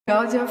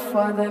Hoje é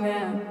foda,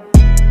 né?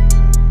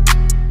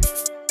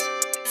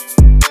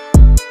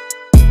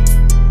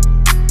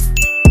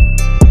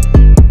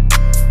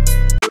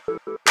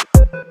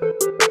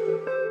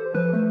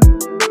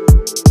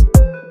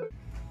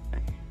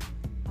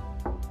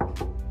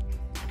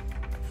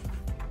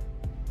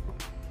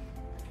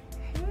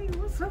 Hey,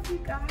 what's up, you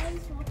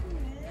guys? Welcome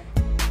in.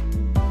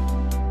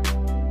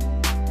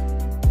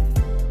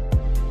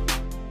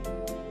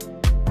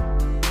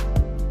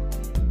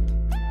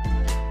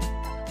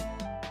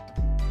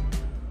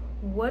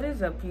 What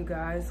is up, you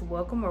guys?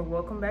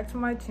 Welcome back to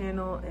my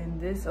channel, and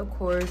this of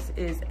course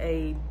is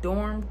a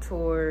dorm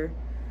tour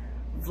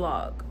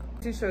vlog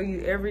to show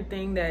you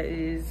everything that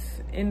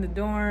is in the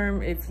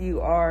dorm. If you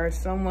are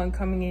someone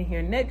coming in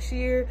here next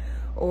year,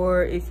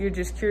 or if you're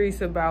just curious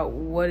about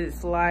what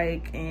it's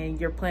like and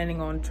you're planning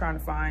on trying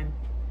to find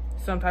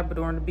some type of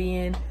dorm to be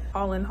in,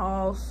 Holland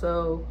Hall.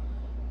 So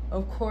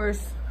of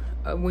course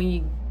when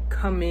you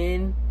come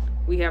in,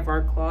 we have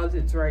our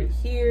closets right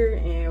here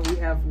and we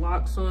have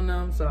locks on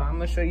them. So I'm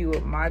gonna show you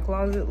what my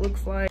closet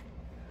looks like.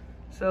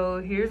 So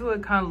here's what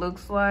it kind of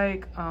looks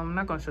like. I'm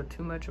not gonna show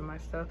too much of my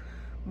stuff,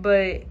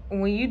 but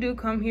when you do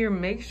come here,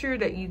 make sure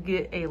that you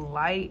get a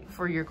light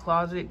for your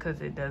closet,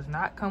 because it does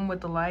not come with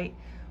the light,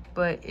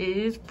 but it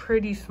is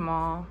pretty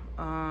small.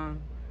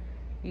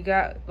 You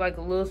got like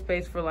a little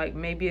space for like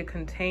maybe a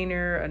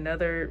container,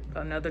 another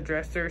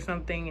dresser or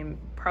something, and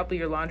probably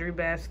your laundry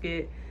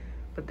basket.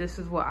 But this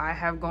is what I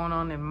have going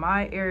on in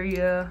my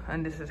area,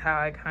 and this is how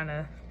I kind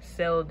of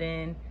settled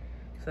in.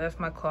 So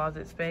that's my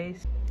closet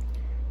space.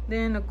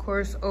 Then of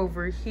course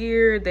over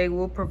here, they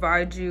will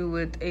provide you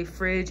with a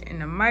fridge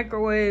and a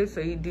microwave, so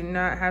you do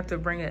not have to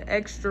bring an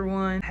extra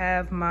one. I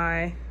have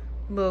my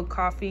little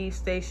coffee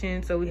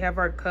station. So we have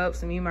our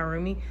cups, and me and my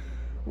roomie,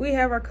 we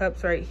have our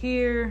cups right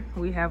here.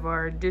 We have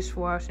our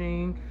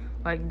dishwashing,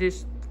 like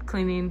dish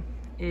cleaning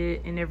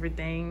it and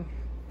everything.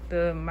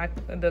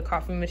 The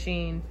coffee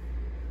machine,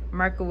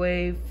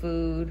 microwave,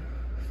 food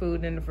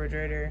in the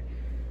refrigerator.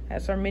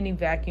 That's our mini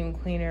vacuum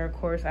cleaner. Of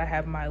course, I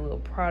have my little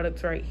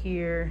products right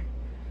here,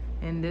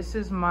 and this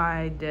is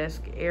my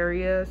desk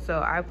area. So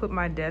I put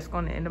my desk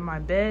on the end of my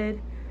bed,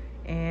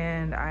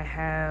 and I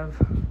have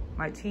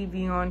my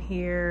TV on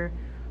here.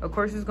 Of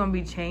course, it's gonna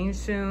be changed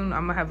soon.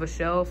 I'm gonna have a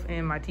shelf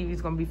and my TV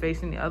is gonna be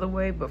facing the other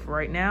way, but for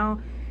right now,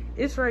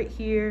 it's right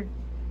here.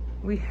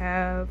 We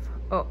have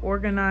a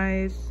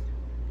organized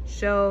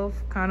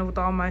shelf kind of with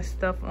all my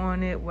stuff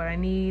on it, what I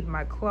need,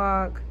 my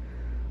clock.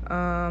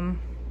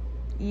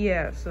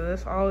 Yeah, so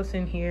that's all that's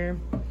in here.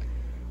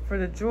 For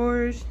the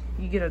drawers,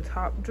 you get a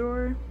top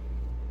drawer,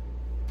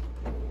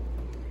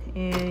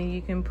 and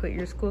you can put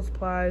your school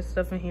supplies,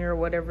 stuff in here,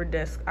 whatever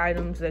desk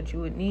items that you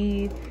would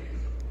need.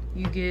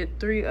 You get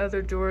 3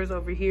 other drawers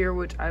over here,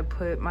 which I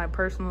put my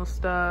personal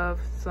stuff,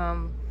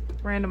 some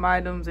random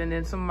items, and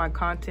then some of my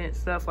content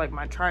stuff like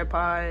my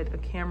tripod, a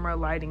camera,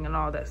 lighting, and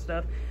all that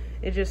stuff.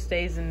 It just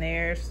stays in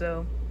there.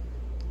 So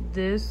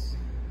this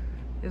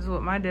is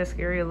what my desk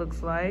area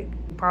looks like.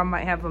 You probably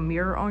might have a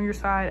mirror on your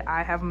side.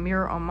 I have a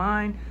mirror on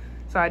mine,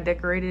 so I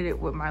decorated it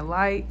with my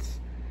lights.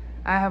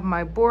 I have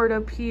my board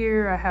up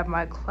here. I have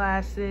my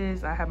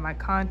classes. I have my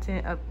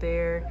content up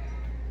there.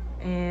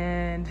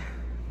 And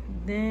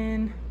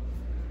then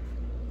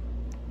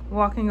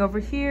walking over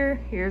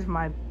here, here's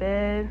my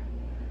bed,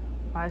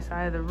 my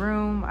side of the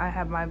room. I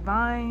have my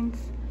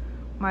vines.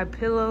 My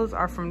pillows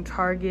are from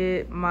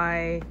Target.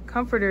 My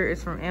comforter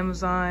is from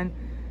Amazon.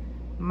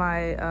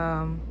 My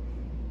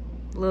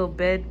little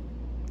bed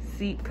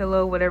seat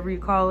pillow, whatever you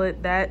call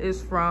it, that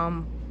is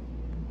from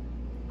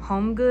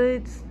Home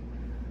Goods.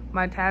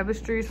 My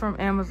tapestry is from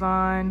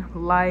Amazon.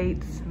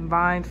 Lights and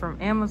vines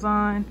from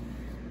Amazon.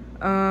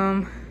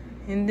 And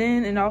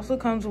then it also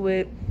comes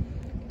with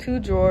 2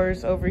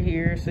 drawers over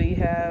here. So you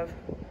have,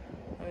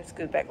 let me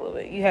scoot back a little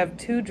bit. You have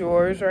 2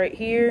 drawers right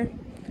here.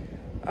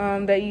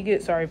 That you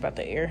get, sorry about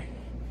the air.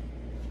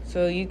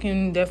 So you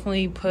can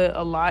definitely put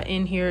a lot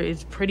in here.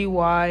 It's pretty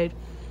wide.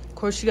 Of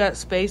course, you got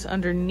space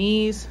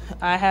underneath.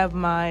 I have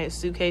my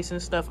suitcase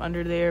and stuff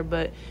under there,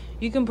 but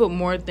you can put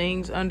more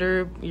things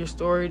under your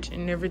storage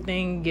and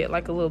everything. Get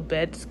like a little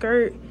bed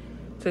skirt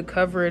to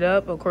cover it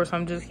up. Of course,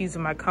 I'm just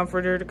using my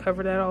comforter to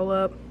cover that all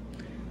up.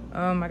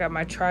 I got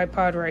my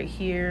tripod right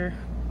here,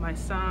 my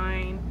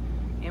sign,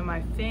 and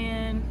my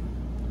fan.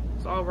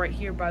 It's all right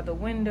here by the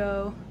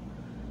window.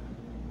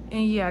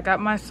 And yeah, I got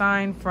my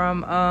sign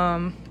from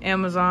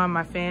Amazon.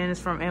 My fan is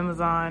from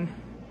Amazon.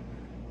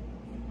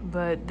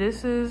 But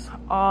this is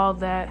all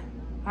that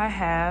I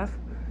have.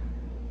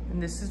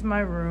 And this is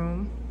my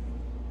room.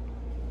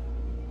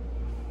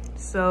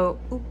 So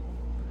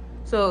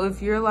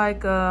if you're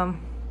like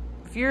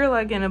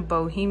in a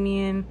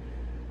bohemian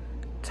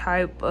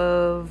type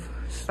of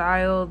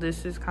style,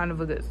 this is kind of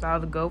a good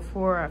style to go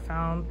for. I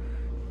found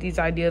these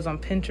ideas on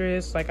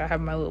Pinterest. Like I have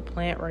my little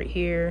plant right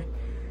here.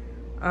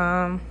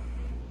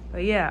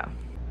 But yeah,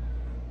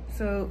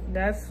 so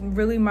that's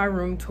really my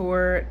room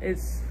tour.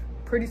 It's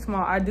pretty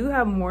small. I do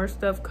have more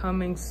stuff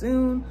coming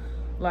soon,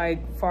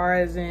 like far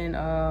as in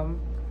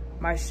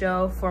my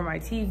shelf for my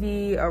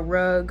TV, a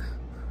rug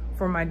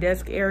for my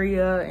desk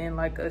area and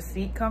like a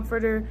seat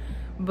comforter.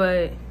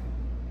 But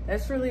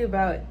that's really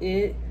about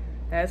it.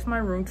 That's my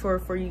room tour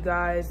for you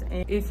guys.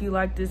 And if you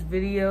like this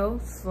video,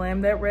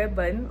 slam that red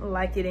button,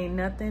 like it ain't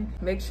nothing.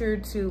 Make sure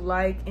to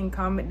like and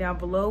comment down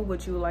below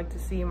what you would like to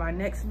see in my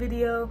next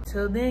video.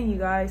 Till then, you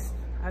guys,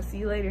 I'll see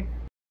you later.